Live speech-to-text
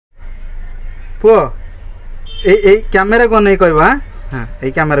पुओ ए कैमेरा को नहीं कहबा हां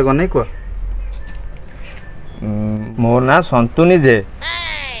ए कैमेरा को नहीं को मोर ना संतु निजे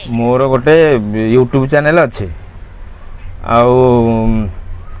मोर गोटे यूट्यूब चैनल अच्छे आउ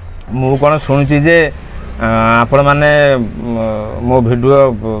मु कौन शुणुची जे आपण माने मो वीडियो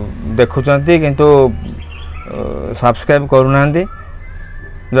देखुचंती किंतु सब्सक्राइब करूना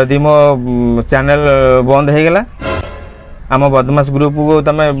जदि मो चैनल बंद हो गला आम बदमाश ग्रुप को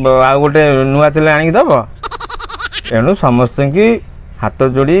तमें आ गोटे नुआ चैनल आनिक दब एणु समस्त की हाथ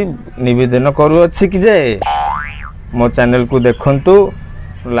जोड़ी निवेदन करुच्छी कि जे मो चैनल को देखंतु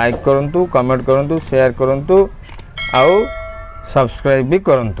लाइक करंतु कमेंट करंतु शेयर करंतु आउ सब्सक्राइब भी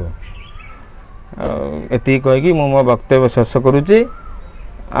करंतु एति कहि मो मो वक्तव्य शेष करूची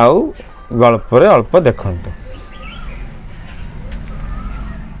आउ गल्प रे अल्प देखंतु।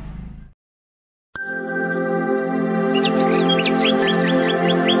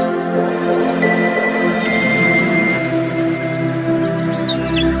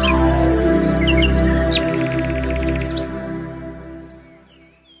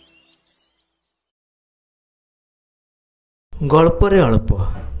 गल्परे अल्प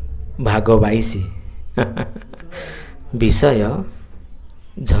भाग 22 विषय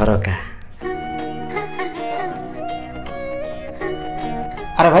झरका।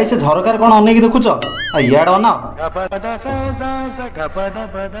 अरे भाई से झरकार कौन अनेक देखुच इड अना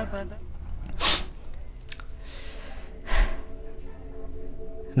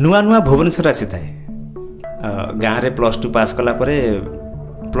नुआ नुआ भुवनेश्वर आसी थाए गाँव में +2 पास कला परे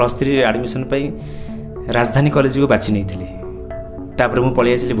 +3 एडमिशन पाई राजधानी कॉलेज को बाछि नहीं थिली। तापर मु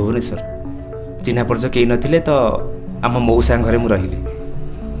पळि आसिली भुवनेश्वर चिन्हा परिचय केही नथिले तो आम मौसा घरे मु रहिले।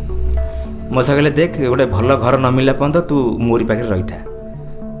 मौसा कहले देख गोटे भल घर न मिलला पर्यंत तू मोरी पाखे रही था।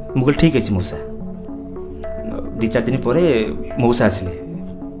 मु कहले ठीक अछि मौसा। 2-4 दिन पर मौसा आसिले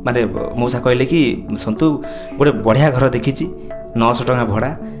माने मौसा कहले कि संतु गोटे बढ़िया घर देखी 900 टका भड़ा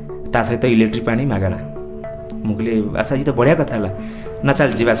ता सहित इलेक्ट्रिक पानी मागणा। मु कहले अच्छा ये तो बढ़िया कथा है ना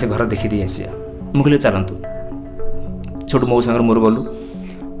चल जीवा से घर देखी दे आसिया। मु कहले चलतु छोटू मो सागर मोर गलु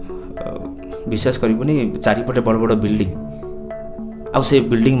विश्वास करबुनी चारिपटे बड़ बड़ बिल्डिंग आउ से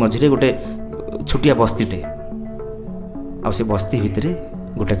बिल्डिंग मझिरे गोटे छोटिया बस्तीटे आउ से बस्ती भितर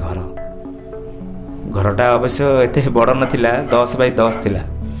गोटे घर घरटा अवश्य एते बड़ नथिला 10 बाय 10 थिला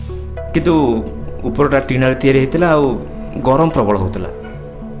किंतु ऊपरटा टीनार तैयारी हेतिला आउ गरम प्रबल होतला।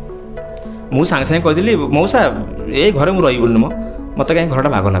 मु सांगे सांगे कहदिली मौसा ए घरे मु रहिबुनी म मते काई घरटा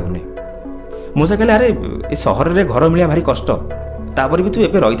भाग लागुनी। मौसा कहले अरे ए सहर रे घर मिलिया भारी कष्ट तापर भी तू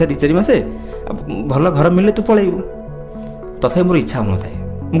एबे रही था 2-4 मासे भल घर मिले तू पळेइबु तथा मोर इच्छा होन थाए।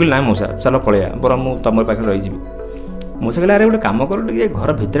 मु कहले ना मौसा चलो पळेया बर मु तमर पाखे रही जीबी। मौसा कहले अरे गोटे काम कर टिके घर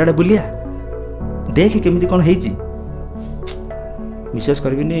भितर आडे बुलिया देख केमिति कोन हेइची। विश्वास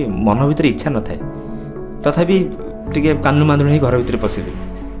करबिनी मन भितर इच्छा न थाए तथापि टिके कानु मांदुणी घर भितर पसिले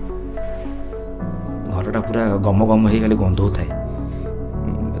घरटा पूरा गम गम हे गले गंध होथाए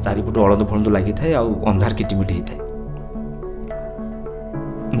चारिपट अलद फलद लगी थाए आ अंधार किटिमिटी होता है।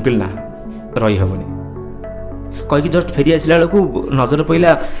 मुकिल ना रही हेनी कहीकि जस्ट फेरी आसला बेलू नजर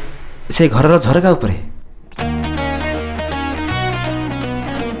पड़ा से घर झरका उपरे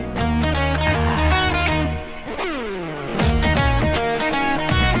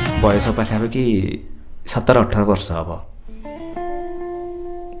बयस पाखापाखि 17-18 वर्ष हम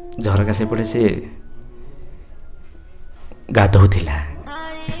झरका सेपटे से गाधौला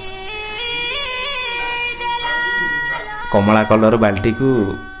कमला कलर बाल्टी को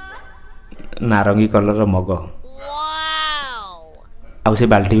नारंगी कलर मग आउ से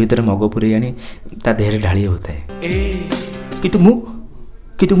बाल्टी भीतर मग पुरे आनी ता देहरे ढाली होता है कितु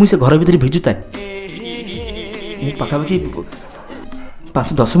मु से घर भीतर भिजुता पाखापाखि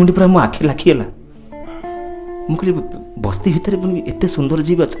 5-10 मिनट पूरा मो आखि लाखीगला। मुझे बस्ती भितर एत सुंदर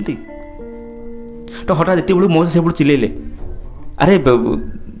जीव अच्छा तो हठात ये बेलू मौसा से चिल्ले अरे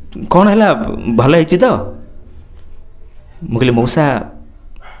कौन है भल है तो मुझे मौसा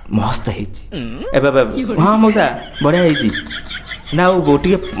मस्त है हाँ मौसा बढ़िया है ना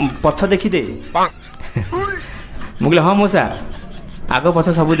टे पछ देखीदे मुझे हाँ मौसा आग पछ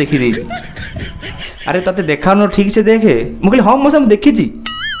सब देखी अरे तते देखा न ठीक से देखे मुझे हाँ मौसा देखी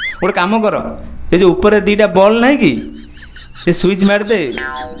गोटे काम कर ये जो ऊपर 2टा बॉल ना कि से स्विच मार दे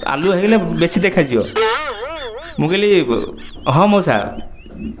आलू हो बेसी देखा मुझे हाँ मौसा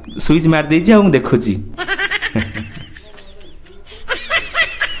स्विच मार दे देखुची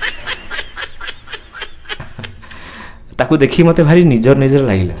ताकू देखी मते भारी निजर निजर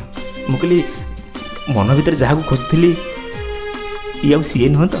लगिला मुझे मन भीतर जहाँ खोजुली ये सी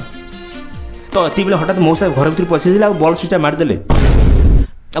नुह तो ये बेले हठात मौसा घर भीतर पशि बॉल स्विच मारदे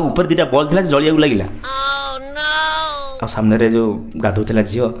ଆଉ ଉପରେ ଦୁଇଟା ବଲ୍ ଥିଲା ଜଳିବାକୁ ଲାଗିଲା। ଆଉ ସାମ୍ନାରେ ଯେଉଁ ଗାଧୋଉଥିଲା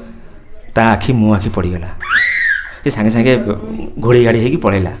ଝିଅ ତା ଆଖି ମୋ ଆଖି ପଡ଼ିଗଲା। ସେ ସାଙ୍ଗେ ସାଙ୍ଗେ ଘୋଡ଼ି ଗାଡ଼ି ହେଇକି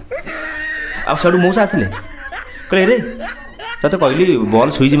ପଳେଇଲା। ଆଉ ସେଠୁ ମଉସା ଆସିଲେ କହିଲେ ରେ ତତେ କହିଲି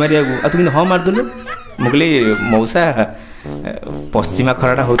ବଲ୍ ସୁଇଚ୍ ମାରିବାକୁ ଆଉ ତୁ କିନ୍ତୁ ହଁ ମାରିଦେଲୁ। ମୁଁ କହିଲି ମଉସା ପଶ୍ଚିମା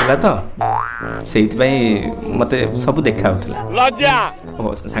ଖରାଟା ହେଉଥିଲା ତ ସେଇଥିପାଇଁ ମୋତେ ସବୁ ଦେଖା ହେଉଥିଲା।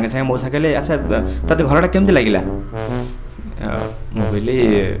 ସାଙ୍ଗେ ସାଙ୍ଗେ ମଉସା କହିଲେ ଆଚ୍ଛା ତତେ ଘରଟା କେମିତି ଲାଗିଲା? ମୁଁ କହିଲି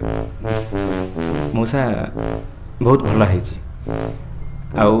ମଉସା ବହୁତ ଭଲ ହେଇଛି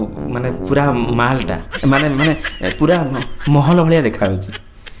ଆଉ ମାନେ ପୁରା ମାଲଟା ମାନେ ମାନେ ପୁରା ମହଲ ଭଳିଆ ଦେଖାହେଉଛି।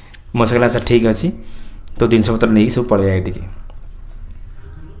 ମଉସା କହିଲା ଆଚ୍ଛା ଠିକ୍ ଅଛି ତୋ ଜିନିଷପତ୍ର ନେଇକି ସବୁ ପଳେଇ ଆଏ ଟିକେ।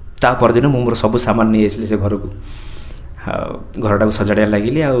 ତା ପରଦିନ ମୁଁ ମୋର ସବୁ ସାମାନ ନେଇ ଆସିଲି ସେ ଘରକୁ। ଆଉ ଘରଟାକୁ ସଜାଡ଼ିବା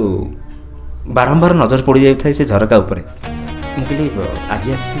ଲାଗିଲି ଆଉ ବାରମ୍ବାର ନଜର ପଡ଼ିଯାଇଥାଏ ସେ ଝରକା ଉପରେ। ମୁଁ କହିଲି ଆଜି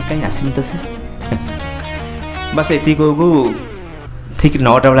ଆସି କାହିଁ ଆସିନି ତ ସେ। ବାସ୍ ଏତିକି କହୁ ଠିକ୍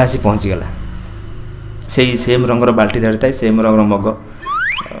 9ଟା ବେଳେ ଆସି ପହଞ୍ଚିଗଲା। ସେଇ ସେମ୍ ରଙ୍ଗର ବାଲ୍ଟି ଧରିଥାଏ, ସେମ୍ ରଙ୍ଗର ମଗ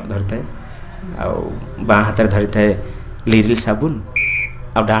ଧରିଥାଏ ଆଉ ବାଁ ହାତରେ ଧରିଥାଏ ଲିରିଲ୍ ସାବୁନ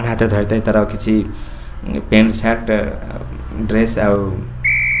ଆଉ ଡାହାଣ ହାତରେ ଧରିଥାଏ ତା'ର କିଛି ପ୍ୟାଣ୍ଟ ସାର୍ଟ ଡ୍ରେସ୍ ଆଉ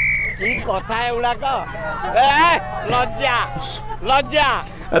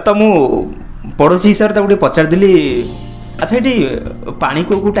ତ ମୁଁ ପଡ଼ୋଶୀ ହିସାବରେ ତାକୁ ଟିକେ ପଚାରିଦେଲି ଆଚ୍ଛା ଏଠି ପାଣି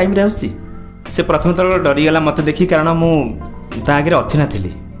କେଉଁ ଟାଇମ୍ରେ ଆସୁଛି? ସେ ପ୍ରଥମ ଥର ଡରିଗଲା ମୋତେ ଦେଖି କାରଣ ମୁଁ ତା ଆଗରେ ଅଚିହ୍ନା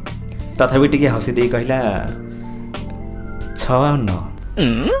ଥିଲି। ତଥାପି ଟିକେ ହସି ଦେଇ କହିଲା 6 ଆଉ 9।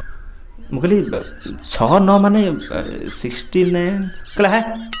 ମୁଁ କହିଲି 6 9 ମାନେ 69। କହିଲା ହେ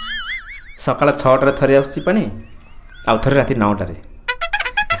ସକାଳ 6ଟାରେ ଥରେ ଆସୁଛି ପାଣି ଆଉ ଥରେ ରାତି 9ଟାରେ।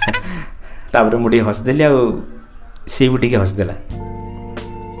 ତାପରେ ମୁଁ ଟିକେ ହସିଦେଲି ଆଉ ସିଏ ବି ଟିକେ ହସିଦେଲା।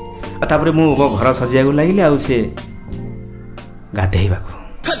 ଆଉ ତାପରେ ମୁଁ ମୋ ଘର ସଜାଇବାକୁ ଲାଗିଲି ଆଉ ସିଏ ଗାଧେଇବାକୁ।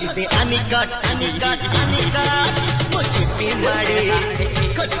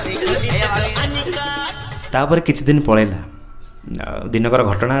 ତାପରେ କିଛି ଦିନ ପଳେଇଲା। ଦିନକର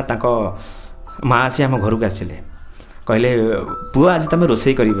ଘଟଣା ତାଙ୍କ ମା ଆସି ଆମ ଘରକୁ ଆସିଲେ କହିଲେ ପୁଅ ଆଜି ତୁମେ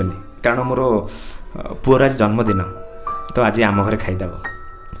ରୋଷେଇ କରିବନି କାରଣ ମୋର ପୁଅର ଆଜି ଜନ୍ମଦିନ ତ ଆଜି ଆମ ଘରେ ଖାଇଦେବ।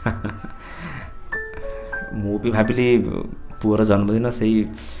 ମୁଁ ବି ଭାବିଲି ପୁଅର ଜନ୍ମଦିନ ସେଇ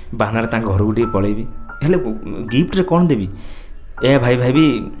ବାହାନାରେ ତାଙ୍କ ଘରକୁ ଟିକେ ପଳେଇବି। ହେଲେ ଗିଫ୍ଟରେ କ'ଣ ଦେବି ଏହା ଭାଇ ଭାବି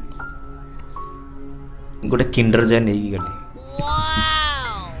ଗୋଟେ କିଣ୍ଡର ଜୟ ନେଇକି ଗଲି।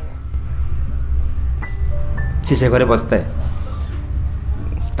 ସେ ଘରେ ବସିଥାଏ।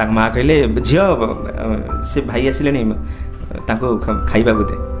 ତାଙ୍କ ମା କହିଲେ ଝିଅ ସେ ଭାଇ ଆସିଲେଣି ତାଙ୍କୁ ଖାଇବାକୁ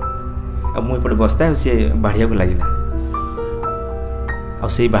ଦେ। ଆଉ ମୁଁ ଏପଟେ ବସିଥାଏ ଆଉ ସିଏ ବାଢ଼ିବାକୁ ଲାଗିଲା। ଆଉ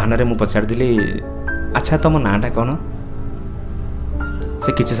ସେଇ ବାହାନାରେ ମୁଁ ପଚାରିଦେଲି ଆଚ୍ଛା ତମ ନାଁଟା କ'ଣ? ସେ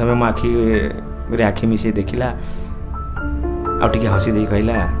କିଛି ସମୟ ମୋ ଆଖିରେ ଆଖି ମିଶାଇ ଦେଖିଲା ଆଉ ଟିକେ ହସି ଦେଇ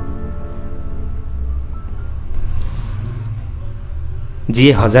କହିଲା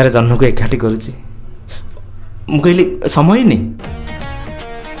ଯିଏ 1000 ଜହ୍ନକୁ ଏକାଠି କରୁଛି। ମୁଁ କହିଲି ସମୟ ହେଇନି?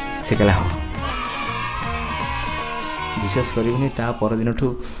 ସେ କହିଲା ହଁ। ବିଶ୍ୱାସ କରିବୁନି ତା ପରଦିନଠୁ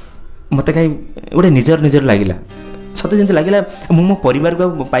ମୋତେ କାହିଁ ଗୋଟେ ନିଜର ଲାଗିଲା। ସତେ ଯେମିତି ଲାଗିଲା ମୁଁ ମୋ ପରିବାରକୁ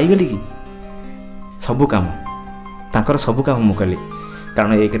ଆଉ ପାଇଗଲି କି। ସବୁ କାମ ତାଙ୍କର ସବୁ କାମ ମୁଁ କଲି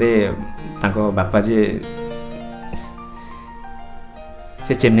କାରଣ ଏକରେ ତାଙ୍କ ବାପା ଯେ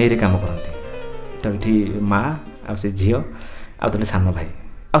ସେ ଚେନ୍ନାଇରେ କାମ କରନ୍ତି ତ ଏଠି ମା ଆଉ ସେ ଝିଅ ଆଉ ତାହେଲେ ସାନ ଭାଇ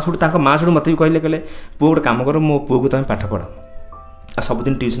ଆଉ ସେଠୁ ତାଙ୍କ ମା ସେଠୁ ମୋତେ ବି କହିଲେ ପୁଅ ଗୋଟେ କାମ କର ମୋ ପୁଅକୁ ତୁମେ ପାଠ ପଢ଼। ଆଉ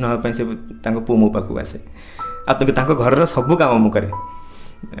ସବୁଦିନ ଟ୍ୟୁସନ୍ ହେବା ପାଇଁ ସେ ତାଙ୍କ ପୁଅ ମୋ ପାଖକୁ ଆସେ ଆଉ ତାଙ୍କ ଘରର ସବୁ କାମ ମୁଁ କରେ।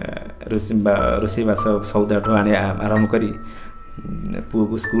 ରୋଷେଇବାସ ସଉଦାଠୁ ଆରମ୍ଭ କରି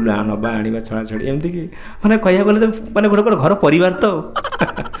ପୁଅକୁ ସ୍କୁଲ ନେବା ଆଣିବା ଛଡ଼ାଛଡ଼ି ଏମିତିକି ମାନେ କହିବାକୁ ଗଲେ ମାନେ ଗୋଟେ ଘର ପରିବାର ତ।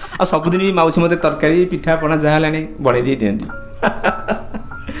 ଆଉ ସବୁଦିନ ବି ମାଉସୀ ମୋତେ ତରକାରୀ ପିଠାପଣା ଯାହା ହେଲାଣି ବଢ଼େଇ ଦେଇ ଦିଅନ୍ତି।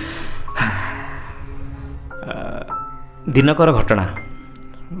 ଦିନକର ଘଟଣା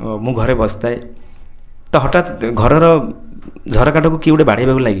ମୁଁ ଘରେ ବସିଥାଏ ତ ହଠାତ୍ ଘରର ଝରକାଟାକୁ କିଏ ଗୋଟେ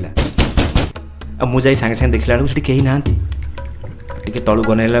ବାଡ଼େଇବାକୁ ଲାଗିଲା। ଆଉ ମୁଁ ଯାଇ ସାଙ୍ଗେ ସାଙ୍ଗେ ଦେଖିଲା ବେଳକୁ ସେଠି କେହି ନାହାନ୍ତି। ଟିକେ ତଳୁ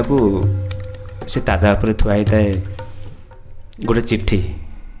ବନେଇଲାକୁ ସେ ତାଜା ଉପରେ ଥୁଆ ହେଇଥାଏ ଗୋଟେ ଚିଠି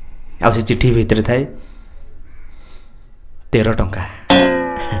ଆଉ ସେ ଚିଠି ଭିତରେ ଥାଏ 13 ଟଙ୍କା।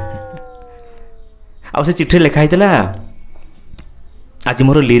 ଆଉ ସେ ଚିଠିରେ ଲେଖା ହେଇଥିଲା ଆଜି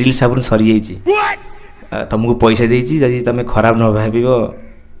ମୋର ଲିରିଲ୍ ସାବୁନ ସରିଯାଇଛି ତମକୁ ପଇସା ଦେଇଛି ଯଦି ତମେ ଖରାପ ନ ଭାବିବ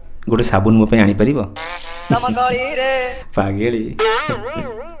ଗୋଟେ ସାବୁନ ମୋ ପାଇଁ ଆଣିପାରିବ। ପାଗେଳି।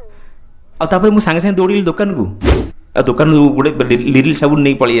 ଆଉ ତାପରେ ମୁଁ ସାଙ୍ଗେ ସାଙ୍ଗେ ଦୌଡ଼ିଲି ଦୋକାନକୁ ଆଉ ଦୋକାନରୁ ଗୋଟେ ଲିରିଲ୍ ସାବୁନ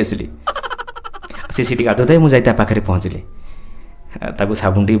ନେଇ ପଳେଇ ଆସିଲି। ସେ ସେଠି ଗାଧୋଉଥାଏ ମୁଁ ଯାଇ ତା ପାଖରେ ପହଞ୍ଚିଲି ତାକୁ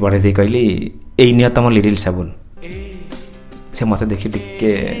ସାବୁନ ଟିକେ ବଢ଼େଇ ଦେଇ କହିଲି ଏଇ ନିଅ ତମ ଲିରିଲ୍ ସାବୁନ। ସେ ମୋତେ ଦେଖି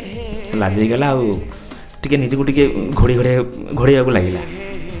ଟିକେ ଲାଜେଇଗଲା ଆଉ ଟିକେ ନିଜକୁ ଟିକେ ଘୋଡ଼େଇବାକୁ ଲାଗିଲା।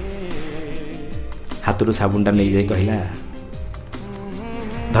 ହାତରୁ ସାବୁନଟା ନେଇଯାଇ କହିଲା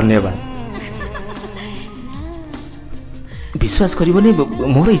धन्यवाद। विश्वास करबनी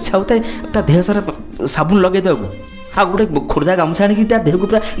मोर इच्छा होता है ता देह सारा साबुन लगे देबो हाँ गोटे खोर्धा गामछा आनिकी ता देह को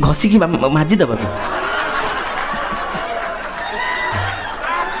पूरा घसिकी माजी देबो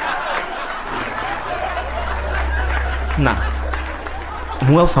ना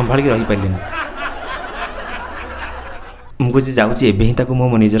मु आ संभाल के रही पाइलिनी मुझे जाऊँगी एवं ही ताकू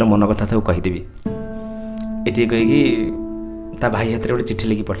मो निजर मन कथा सब कहीदेवी ये कहीकि ता भाई हाथ में गोटे चिठी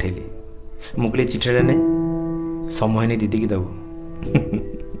लिखि पठेली मुझे चिठीटा ने समय नहीं दीदी की दबू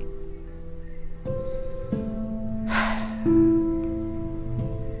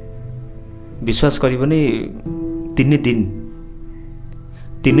विश्वास करबनी 3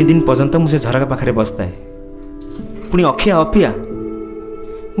 दिन पर्यंत मुझे झरका पाखे बसता है पुणी अखिया अपिया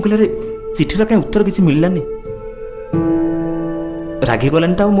मुझे अरे चिठीर कहीं उत्तर किसी मिललानी रागी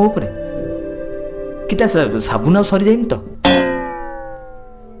गलानी तो मो उपरे कि साबुन आ सरी जाइनि तो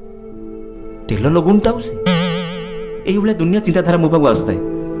तेल लगुन तो ये दुनिया चिंताधारा मो पाक आसता है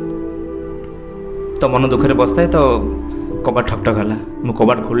तो मन दुखे बसता है तो कबाट ठकठक है मु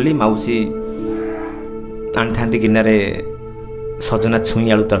कबाट खोलली मौसी आनी था गिनारे सजना छुई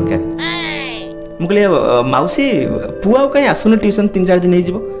आलू तरकारी मुझे मौसी पुआ कहीं आसुन ट्यूशन 3-4 दिन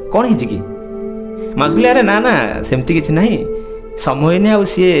हो कौन है कि मौसी कहले अरे ना ना सेमती किसी ना समय नहीं आ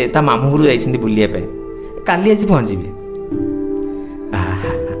सी ता मामू घर जाइए बुलापी काली आज पहुँचे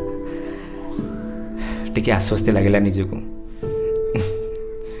टी आश्वस्ति लगे निजक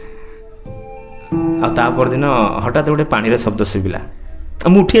आपर दिन हठात गोटे पानी शब्द शुविला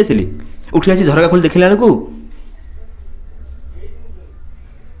मुझे उठी आसी झरका खोली देखला बेलू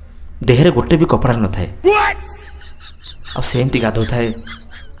देहरे गोटे भी कपड़ा न थाए आमती गाधो थाए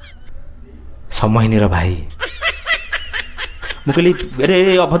समयनीर भाई मुझे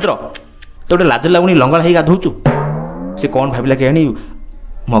अरे अभद्र तो गोटे लाज लगुनी लंगड़ा हो गाधौचु से कौन भाविला के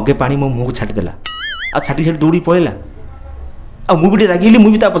मगे पानी मो मुँह छाटिदेला आ छाटी छाटी दौड़ी पड़ेगा आ मुझे रागिली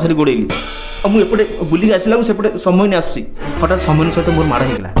मुझे पछाड़ी गोड़ेली आ मुझे बुलिक आसला सेपटे समय नहीं आसूसी हठात समय सहित मोर माड़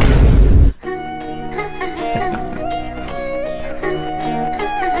होगा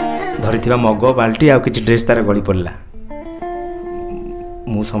धरी मग बाल्टी आ कि ड्रेस तार गली पड़ला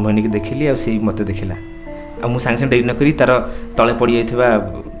मु समय नहीं देखिली आ मत देखला आ मु सांगे डेरी नक तार तले पड़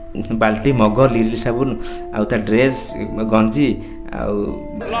जाइए बाल्टी मग लिरिल साबुन आ ड्रेस गंजी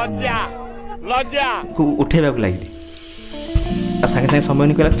को उठेबा लगे सागे सागे समय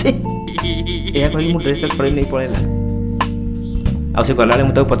नहीं कहला यह कह ड्रेस छड़े नहीं पड़ेगा आ गला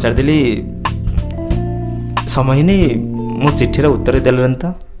मुझे पचारिदेली समय नहीं मो चिठीर उत्तर देलन तो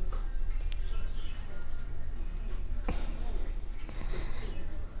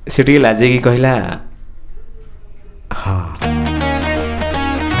से लाजे की कहला हाँ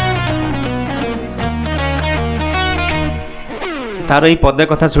तार ये पदे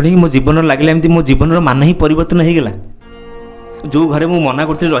कथा शुणी मो जीवन लगे एमती मो जीवन मान ही परिवर्तन हो गला जो घरे मु मना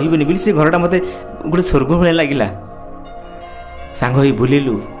करती रही बोली से घरटा मत गोटे स्वर्ग भाया लगिला सांग हो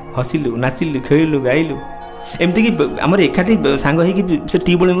बुलिलु हसिलु नाचिलु खेलु गाइलु एमती कि आमर एकाठी सांग हो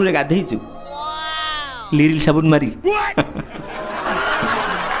ट्यूबवेल में गाधेचु लिरिल साबुन मारी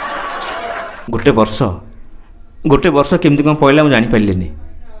गोटे वर्ष केमती कौन पड़ला मुझे जापारे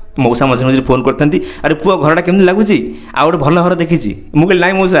मौसा मझे मझे फोन करता अरे पुआ घरटा केमती लगुच आ गोटे भल घर देखी मुझे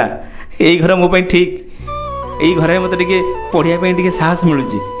ना मौसा यही घर मो ठीक यही घर मत पढ़ाई साहस मिलूँ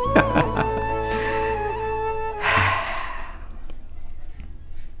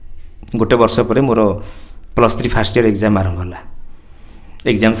गोटे वर्ष पर मोर +3 फर्स्ट ईयर एग्जाम आरंभ होला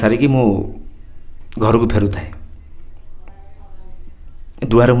एग्जाम सारिकी मु घर को फेरू थाए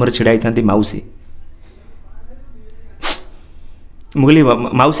दुआर मोर छिड़ा था मौसी मुझे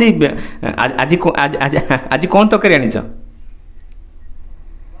मौसी आज कौन तक आनी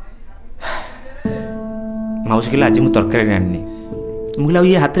मौसी कहला आज मुझे तरकारी आनी मुझे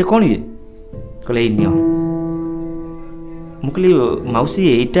ये हाथ में कौन ये कहले नि मुझे मौसी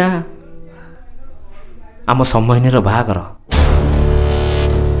यहीटा आम समयनीर बाहागर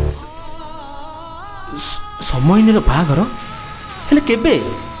समयनीर बाहागर हेले केबे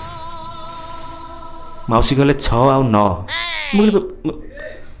मौसी कहले 6 और 9 मुझे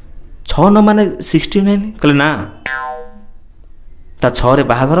 6 9 माने 69 कहले ना ता 6 रे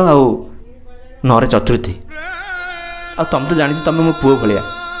बाहागर आ 9 रे चतुर्थी आ तुम तो जानी तुम मो पुओ भलिया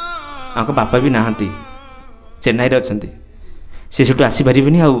आंको बापा भी नहांती चेन्नई रे अछंती से सेटू आसी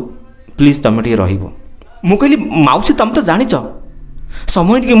परिबेनी आ प्लीज तुम टिके रहिबो मु कहली मौसी तुम तो जानिच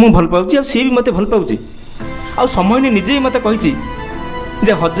समय टिके मु भल पाउची आ से भी मते भल पाउची आ समय ने निजे मते कहिची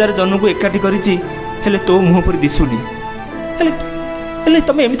जे 1000 जन को एकाठी करिची हेले तो मुह पर दिसुनी हेले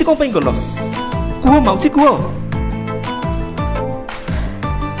तमे एमिति कोन पई गलो कुहो मौसी कुहो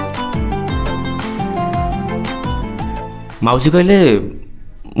ମାଉସୀ କହିଲେ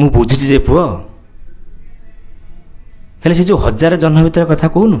ମୁଁ ବୁଝୁଛି ଯେ ପୁଅ, ହେଲେ ସେ ଯେଉଁ 1000 ଜହ୍ନ ଭିତରେ କଥା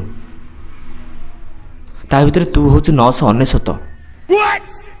କହୁନୁ, ତା ଭିତରେ ତୁ ହଉଛୁ 999।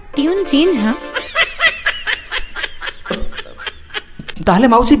 Tune change. हाँ ତାହେଲେ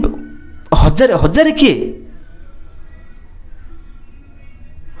ମାଉସୀ 1000 କିଏ?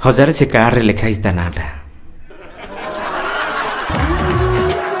 1000 ସେ କାର୍ଡରେ ଲେଖା ହେଇଛି ତା ନାଁଟା।